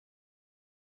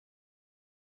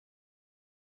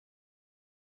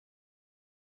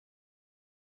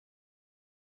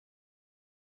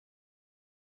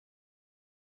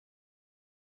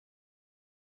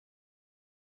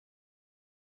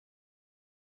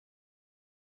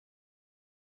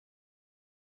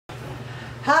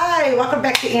Hi, welcome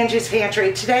back to Angie's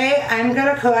Pantry. Today I'm going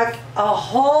to cook a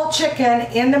whole chicken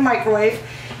in the microwave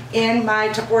in my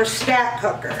Tupperware stack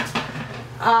cooker.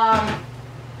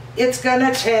 It's going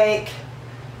to take,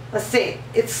 let's see,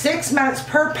 it's 6 minutes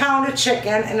per pound of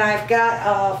chicken, and I've got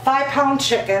a 5-pound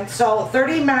chicken, so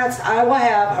 30 minutes I will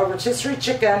have a rotisserie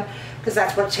chicken, because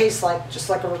that's what it tastes like,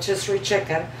 just like a rotisserie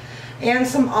chicken, and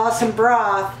some awesome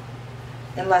broth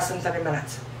in less than 30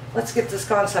 minutes. Let's get this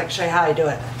going so I can show you how I do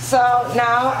it. So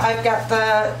now I've got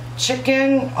the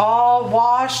chicken all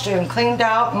washed and cleaned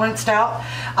out and rinsed out.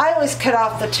 I always cut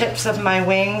off the tips of my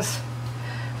wings.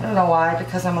 I don't know why,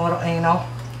 because I'm a little anal.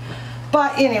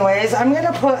 But anyways, I'm going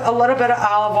to put a little bit of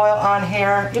olive oil on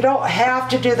here. You don't have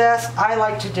to do this. I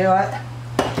like to do it.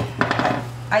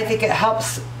 I think it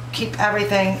helps keep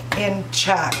everything in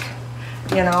check,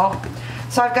 you know.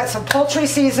 So I've got some poultry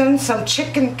seasoning, some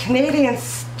Canadian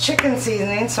chicken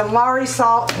seasoning, some Lowry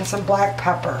salt, and some black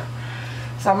pepper.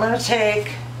 So I'm going to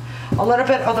take a little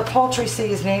bit of the poultry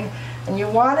seasoning, and you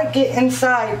want to get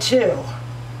inside too.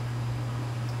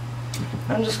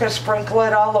 I'm just going to sprinkle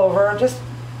it all over, just,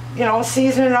 you know,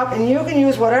 season it up, and you can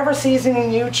use whatever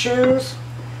seasoning you choose.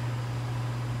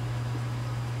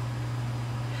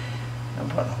 I'm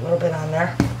putting a little bit on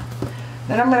there.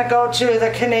 Then I'm going to go to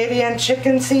the Canadian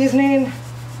chicken seasoning.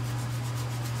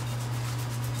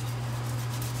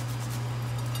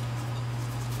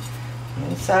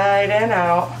 Inside and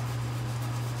out.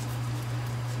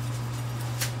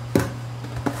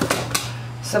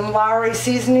 Some Lowry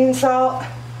seasoning salt.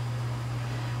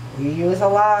 We use a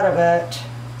lot of it.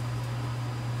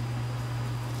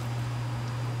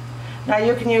 Now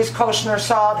you can use kosher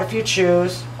salt if you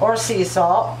choose, or sea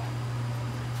salt.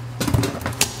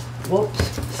 Whoops,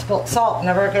 spilt salt,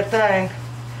 never a good thing.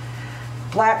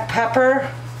 Black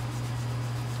pepper.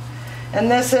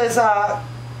 And this is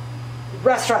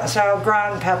restaurant style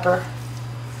ground pepper.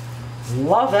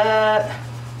 Love it.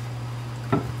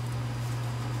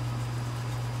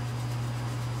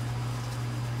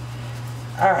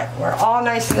 Alright, we're all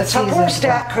nice and seasoned. The Tupperware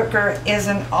stack cooker is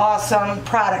an awesome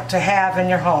product to have in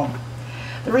your home.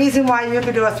 The reason why you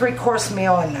could do a 3-course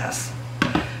meal in this.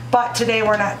 But today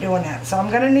we're not doing that. So I'm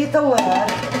going to need the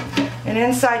lid. And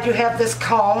inside you have this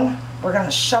cone. We're going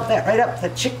to shove that right up the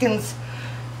chicken's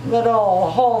little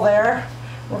hole there.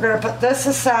 We're going to put this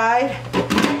aside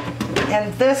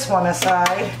and this one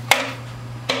aside.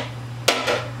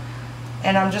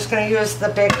 And I'm just going to use the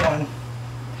big one.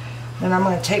 Then I'm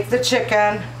going to take the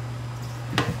chicken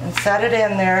and set it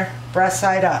in there, breast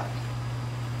side up.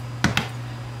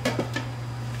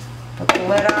 Put the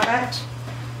lid on it.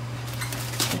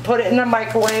 Put it in the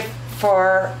microwave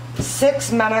for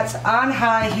 6 minutes on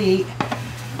high heat,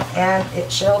 and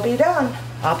it shall be done.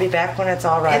 I'll be back when it's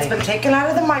all ready. It's been taken out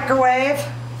of the microwave.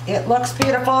 It looks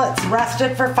beautiful. It's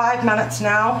rested for 5 minutes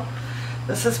now.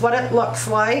 This is what it looks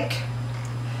like.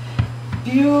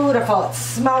 Beautiful. It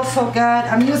smells so good.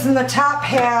 I'm using the top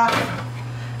half,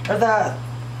 or the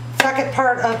second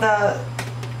part of the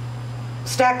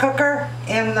stack cooker,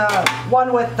 and the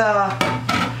one with the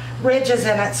ridges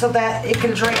in it, so that it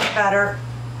can drain better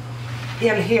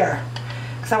in here,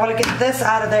 because I want to get this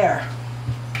out of there.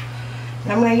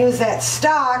 And I'm going to use that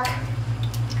stock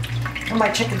for my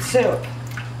chicken soup.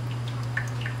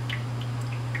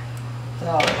 So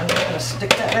I'm just going to stick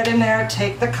that right in there,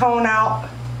 take the cone out.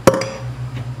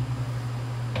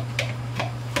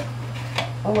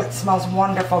 Oh, it smells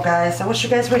wonderful, guys. I wish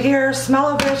you guys were here.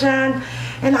 Smell-o-vision.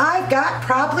 And I've got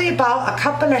probably about 1.5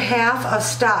 cups of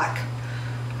stock.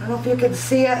 I don't know if you can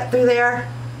see it through there.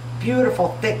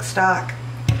 Beautiful, thick stock.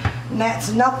 And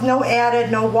that's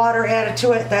no water added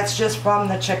to it. That's just from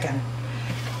the chicken.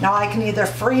 Now I can either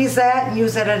freeze that and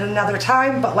use it at another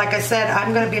time, but like I said,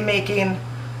 I'm going to be making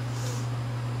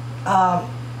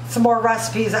some more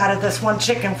recipes out of this one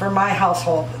chicken for my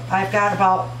household. I've got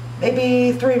about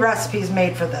maybe 3 recipes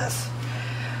made for this.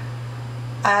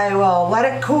 I will let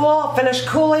it cool, finish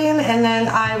cooling, and then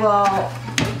I will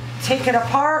take it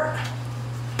apart.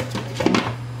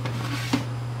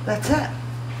 That's it.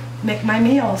 Make my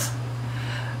meals.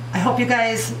 I hope you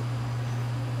guys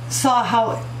saw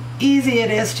how easy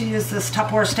it is to use this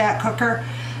Tupperware stack cooker.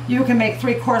 You can make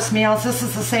 3-course meals. This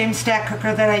is the same stack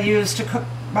cooker that I use to cook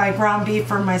my ground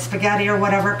beef or my spaghetti or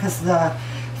whatever, because the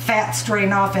fats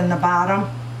drain off in the bottom.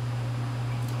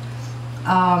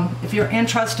 If you're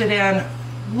interested in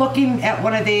looking at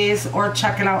one of these or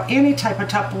checking out any type of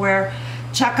Tupperware,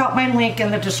 check out my link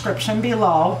in the description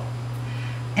below.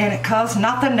 And it costs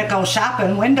nothing to go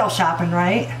shopping, window shopping,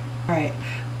 right? All right,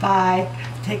 bye.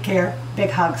 Take care. Big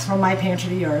hugs from my pantry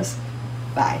to yours.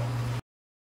 Bye.